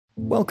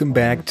Welcome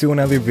back to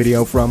another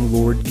video from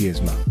Lord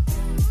Gizmo.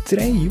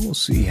 Today you will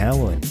see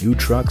how a new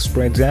truck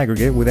spreads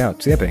aggregate without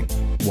tipping,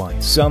 why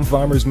some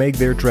farmers make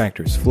their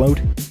tractors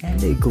float,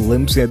 and a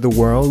glimpse at the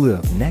world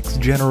of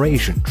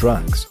next-generation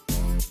trucks.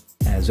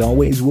 As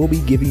always, we'll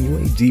be giving you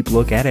a deep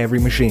look at every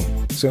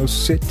machine, so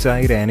sit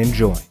tight and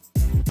enjoy.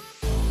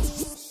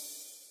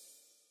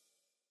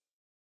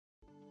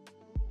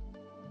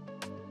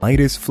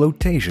 Midas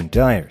flotation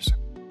tires.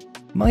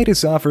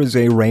 Midas offers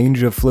a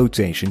range of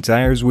flotation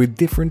tires with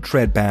different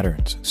tread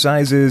patterns,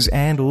 sizes,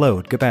 and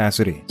load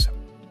capacities.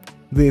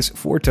 This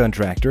 4-ton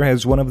tractor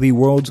has one of the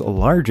world's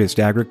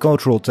largest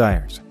agricultural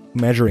tires,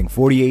 measuring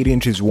 48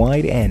 inches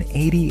wide and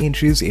 80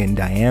 inches in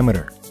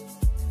diameter.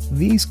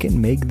 These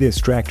can make this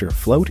tractor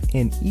float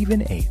in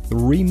even a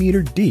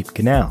 3-meter deep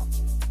canal.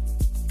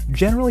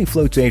 Generally,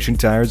 flotation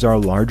tires are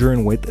larger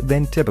in width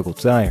than typical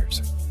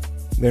tires.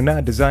 They're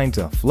not designed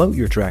to float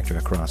your tractor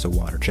across a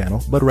water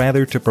channel, but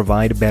rather to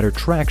provide better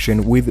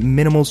traction with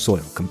minimal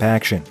soil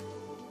compaction.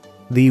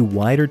 The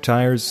wider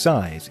tire's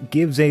size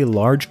gives a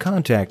large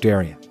contact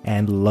area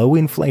and low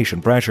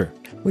inflation pressure,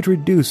 which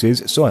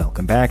reduces soil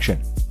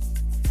compaction.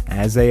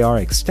 As they are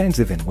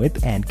extensive in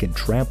width and can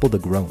trample the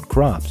grown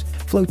crops,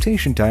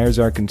 flotation tires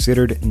are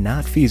considered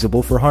not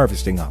feasible for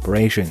harvesting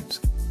operations.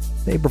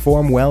 They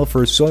perform well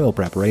for soil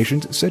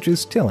preparations such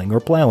as tilling or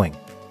plowing.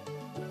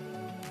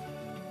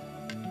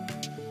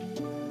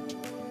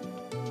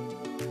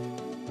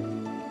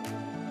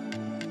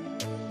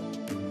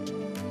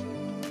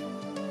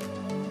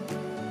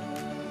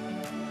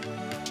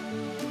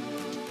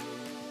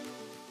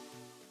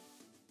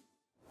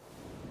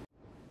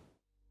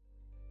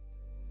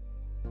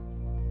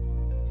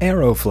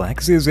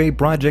 Aeroflex is a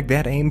project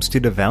that aims to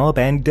develop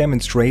and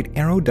demonstrate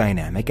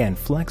aerodynamic and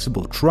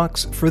flexible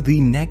trucks for the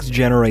next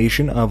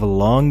generation of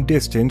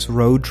long-distance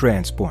road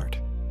transport.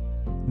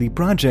 The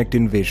project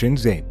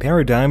envisions a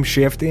paradigm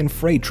shift in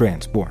freight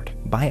transport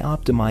by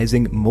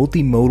optimizing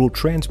multimodal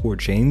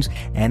transport chains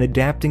and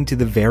adapting to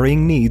the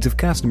varying needs of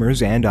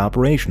customers and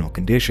operational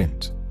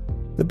conditions.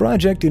 The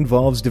project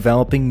involves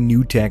developing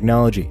new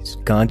technologies,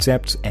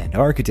 concepts, and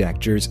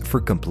architectures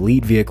for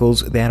complete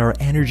vehicles that are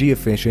energy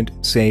efficient,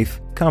 safe,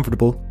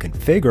 comfortable,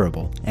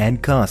 configurable,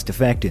 and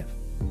cost-effective.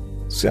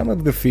 Some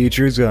of the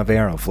features of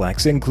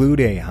Aeroflex include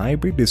a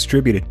hybrid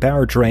distributed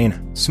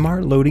powertrain,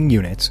 smart loading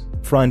units,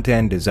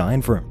 front-end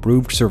design for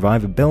improved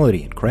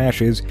survivability in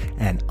crashes,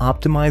 and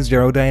optimized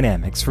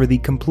aerodynamics for the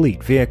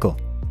complete vehicle.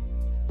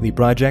 The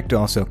project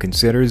also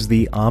considers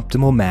the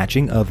optimal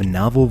matching of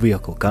novel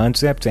vehicle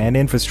concepts and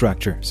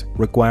infrastructures,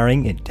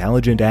 requiring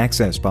intelligent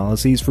access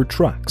policies for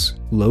trucks,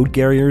 load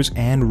carriers,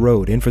 and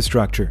road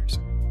infrastructures.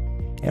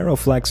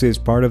 Aeroflex is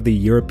part of the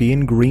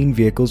European Green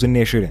Vehicles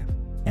Initiative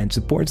and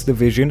supports the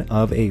vision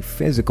of a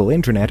physical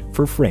internet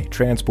for freight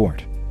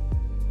transport.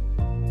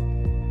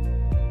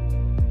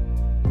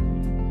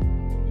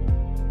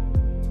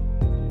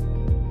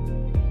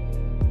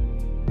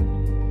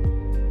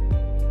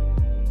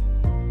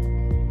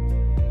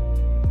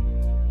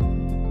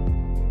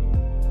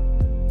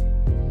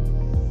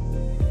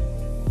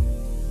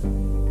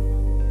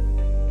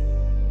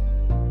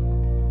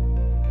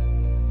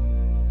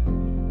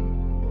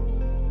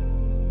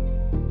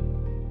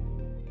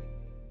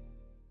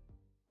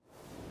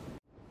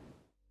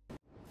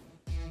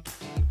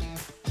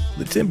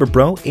 The Timber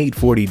Pro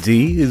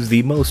 840D is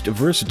the most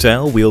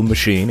versatile wheel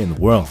machine in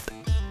the world.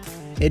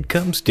 It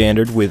comes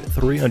standard with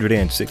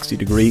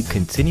 360-degree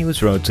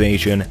continuous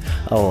rotation,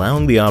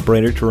 allowing the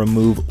operator to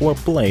remove or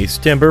place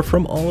timber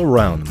from all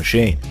around the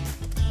machine.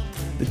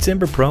 The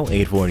Timber Pro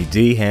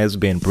 840D has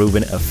been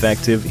proven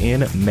effective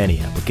in many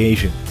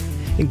applications,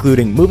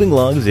 including moving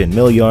logs in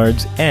mill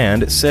yards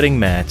and setting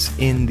mats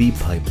in the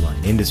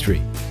pipeline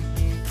industry.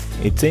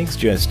 It takes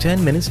just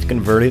 10 minutes to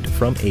convert it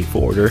from a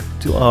forwarder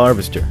to a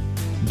harvester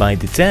by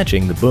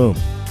detaching the boom.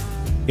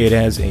 It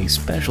has a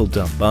special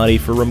dump body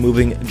for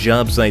removing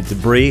job site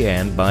debris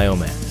and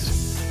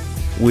biomass.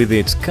 With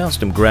its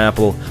custom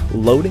grapple,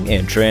 loading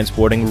and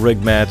transporting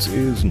rig mats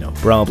is no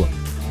problem.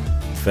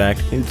 In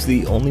fact, it's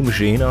the only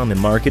machine on the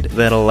market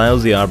that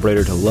allows the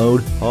operator to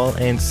load, haul,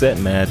 and set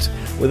mats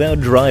without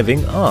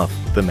driving off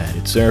the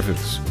matted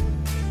surface.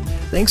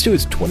 Thanks to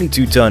its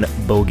 22-ton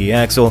bogie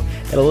axle,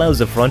 it allows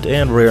the front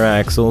and rear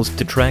axles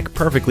to track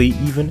perfectly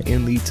even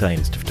in the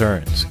tightest of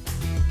turns.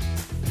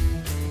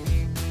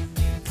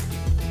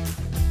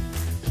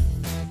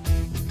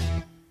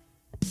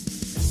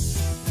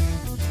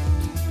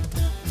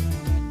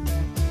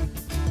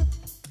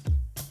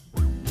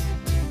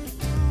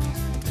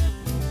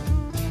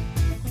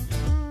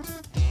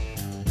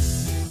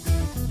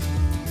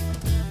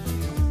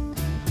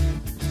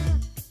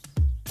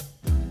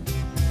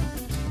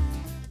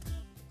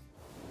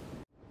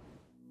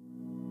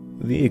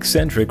 The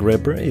eccentric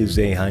ripper is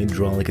a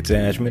hydraulic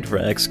attachment for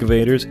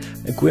excavators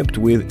equipped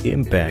with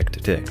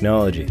impact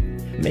technology,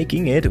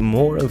 making it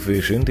more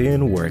efficient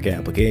in work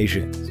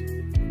applications.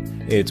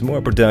 It's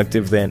more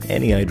productive than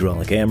any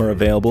hydraulic hammer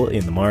available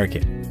in the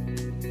market.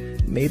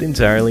 Made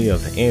entirely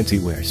of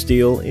anti-wear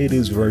steel, it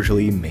is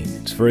virtually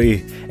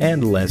maintenance-free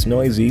and less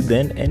noisy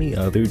than any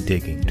other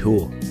digging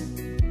tool.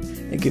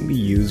 It can be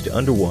used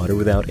underwater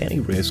without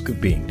any risk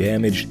of being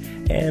damaged,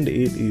 and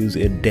it is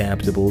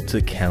adaptable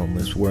to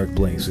countless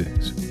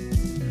workplaces.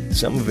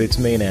 Some of its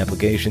main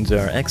applications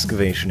are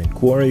excavation in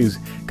quarries,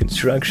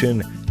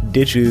 construction,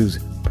 ditches,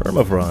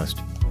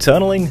 permafrost,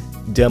 tunneling,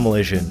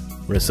 demolition,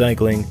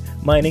 recycling,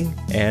 mining,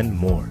 and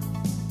more.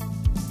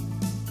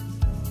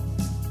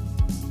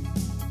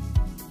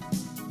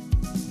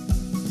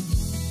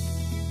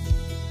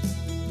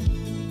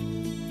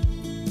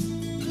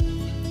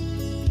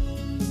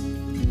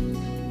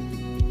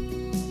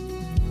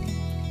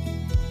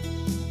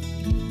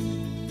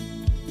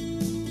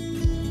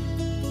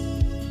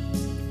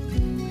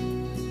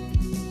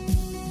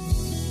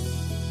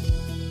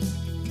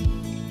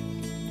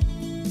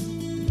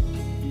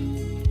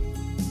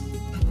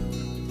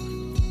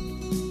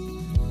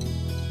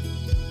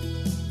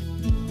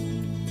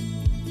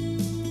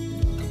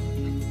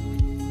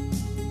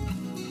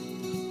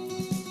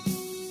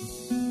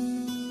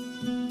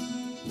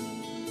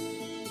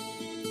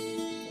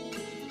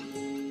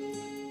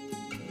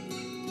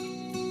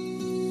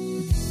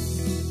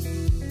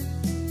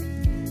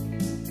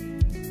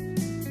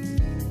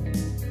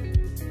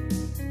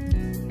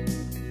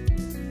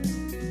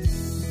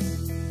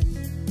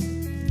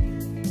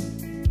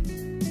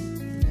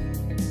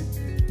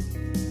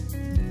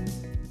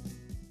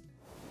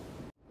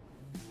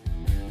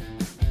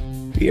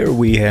 Here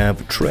we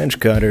have trench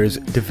cutters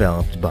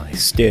developed by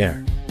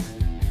Stair.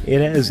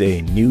 It has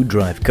a new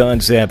drive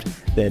concept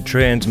that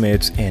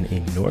transmits an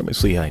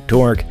enormously high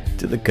torque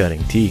to the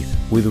cutting teeth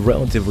with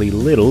relatively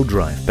little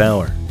drive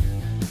power.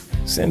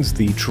 Since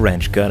the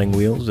trench cutting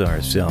wheels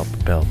are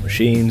self-propelled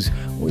machines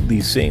with the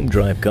same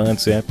drive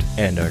concept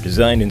and are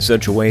designed in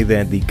such a way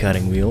that the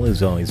cutting wheel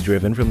is always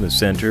driven from the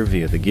center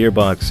via the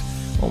gearbox,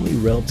 only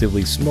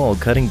relatively small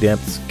cutting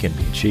depths can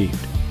be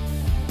achieved.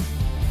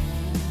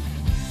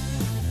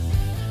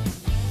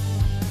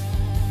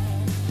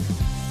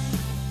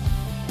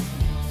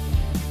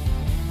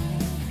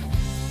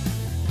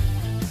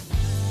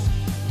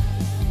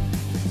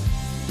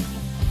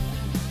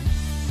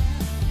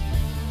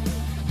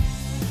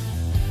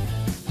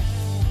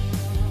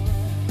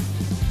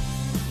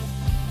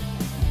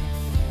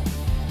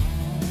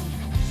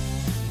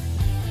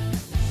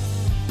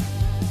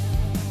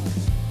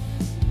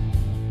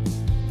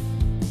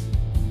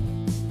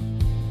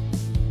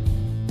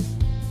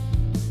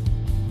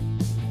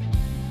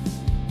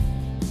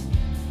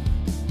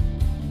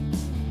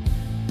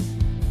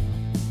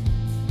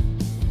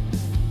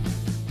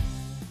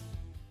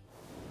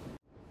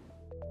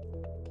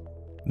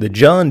 The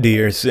John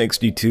Deere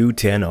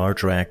 6210R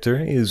tractor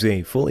is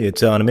a fully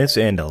autonomous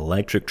and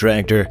electric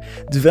tractor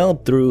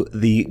developed through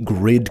the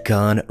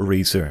GridCon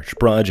research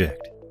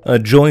project, a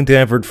joint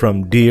effort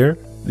from Deere,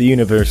 the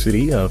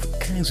University of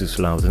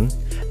Kaiserslautern,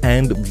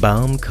 and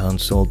Baum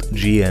Consult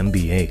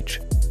GmbH.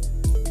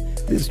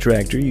 This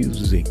tractor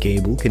uses a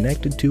cable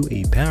connected to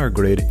a power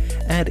grid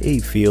at a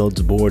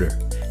field's border,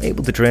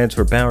 able to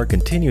transfer power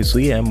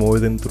continuously at more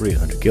than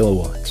 300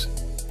 kilowatts.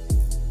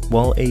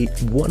 While a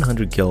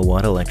 100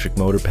 kilowatt electric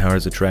motor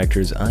powers the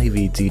tractor's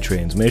IVT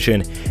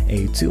transmission,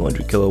 a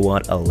 200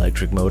 kilowatt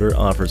electric motor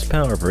offers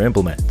power for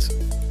implements.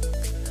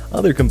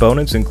 Other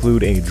components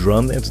include a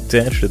drum that's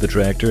attached to the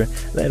tractor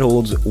that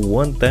holds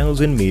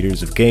 1,000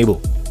 meters of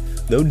cable,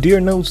 though Deere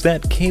notes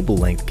that cable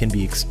length can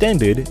be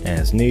extended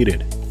as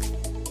needed.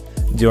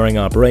 During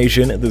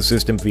operation, the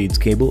system feeds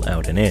cable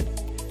out and in,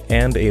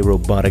 and a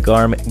robotic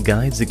arm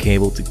guides the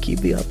cable to keep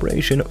the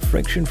operation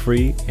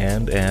friction-free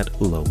and at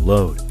low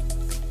load.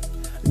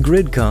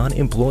 GridCon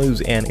employs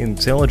an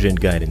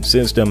intelligent guidance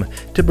system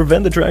to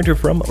prevent the tractor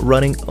from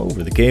running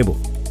over the cable.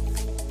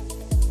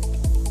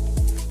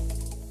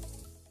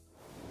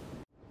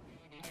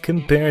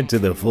 Compared to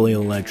the fully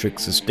electric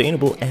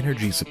Sustainable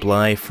Energy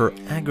Supply for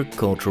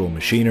Agricultural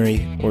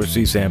Machinery, or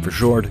CSAM for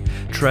short,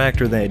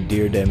 tractor that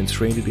Deere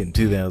demonstrated in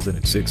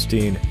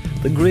 2016,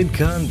 the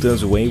GridCon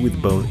does away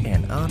with both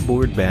an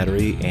onboard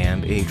battery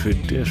and a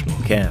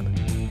traditional cab.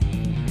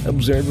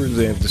 Observers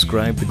have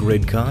described the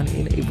GridCon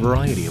in a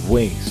variety of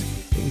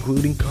ways,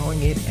 including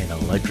calling it an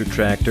electric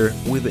tractor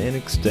with an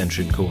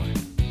extension cord.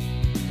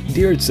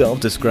 Deere itself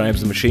describes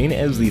the machine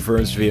as the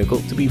first vehicle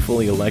to be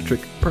fully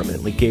electric,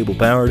 permanently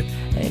cable-powered,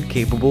 and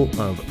capable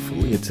of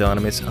fully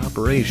autonomous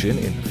operation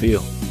in the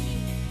field.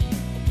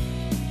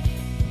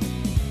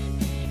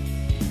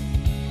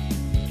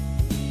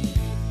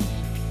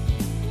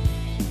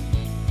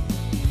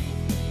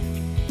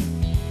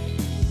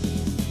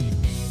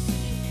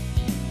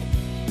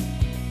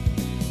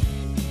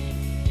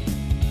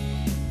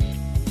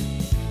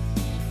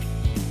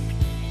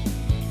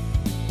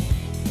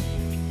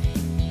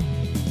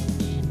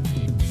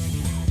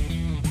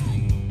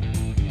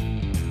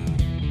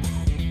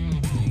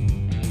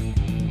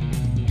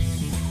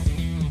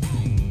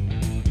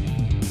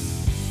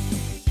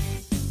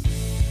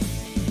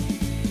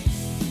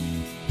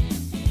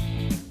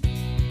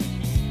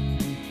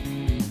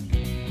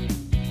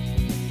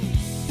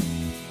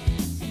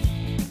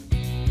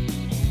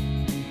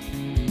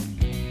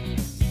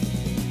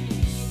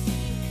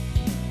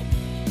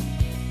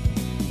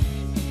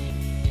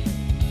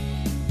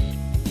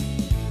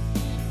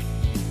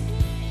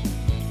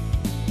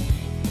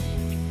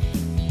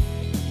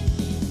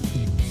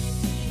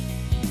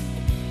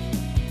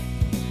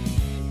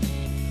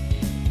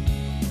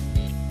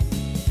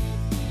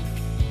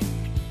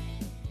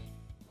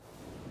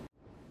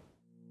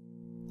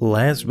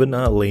 Last but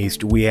not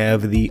least, we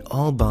have the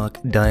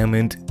Albach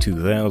Diamond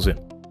 2000.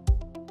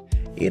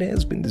 It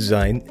has been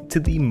designed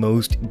to the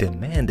most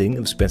demanding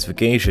of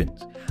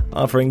specifications,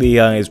 offering the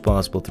highest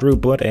possible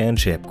throughput and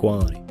shape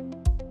quality.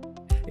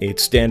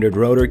 Its standard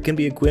rotor can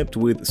be equipped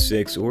with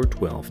 6 or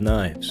 12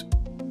 knives.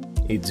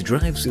 Its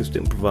drive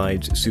system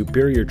provides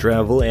superior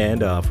travel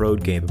and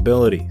off-road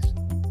capabilities.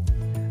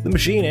 The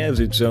machine has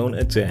its own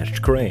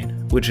attached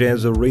crane, which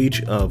has a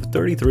reach of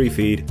 33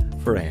 feet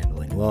for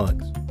handling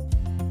logs.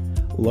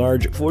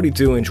 Large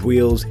 42-inch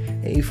wheels,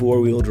 a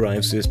 4-wheel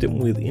drive system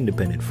with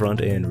independent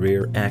front and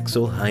rear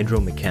axle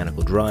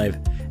hydromechanical drive,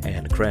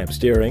 and crank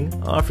steering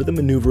offer the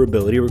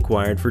maneuverability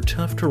required for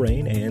tough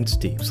terrain and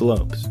steep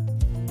slopes.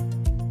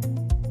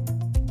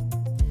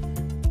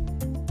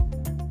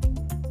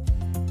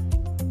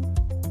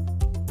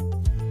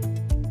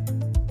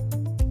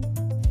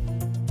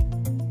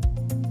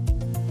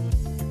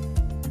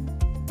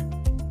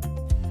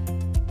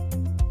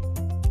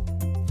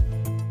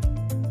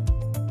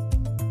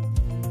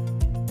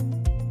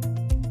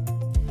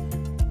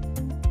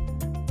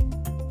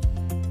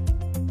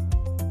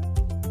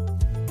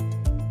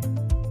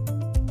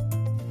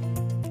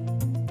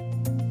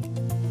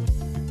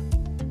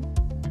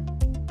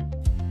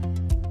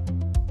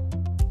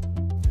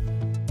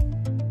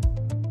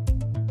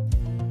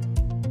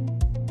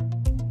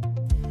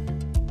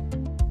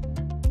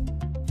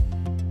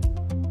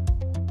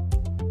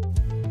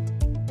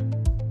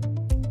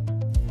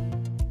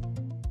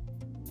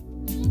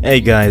 Hey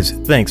guys,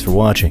 thanks for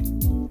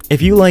watching.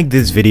 If you liked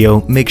this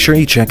video, make sure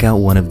you check out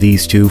one of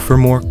these two for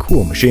more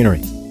cool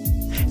machinery.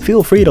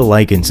 Feel free to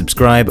like and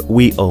subscribe,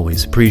 we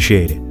always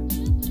appreciate it.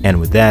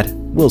 And with that,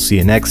 we'll see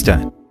you next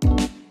time.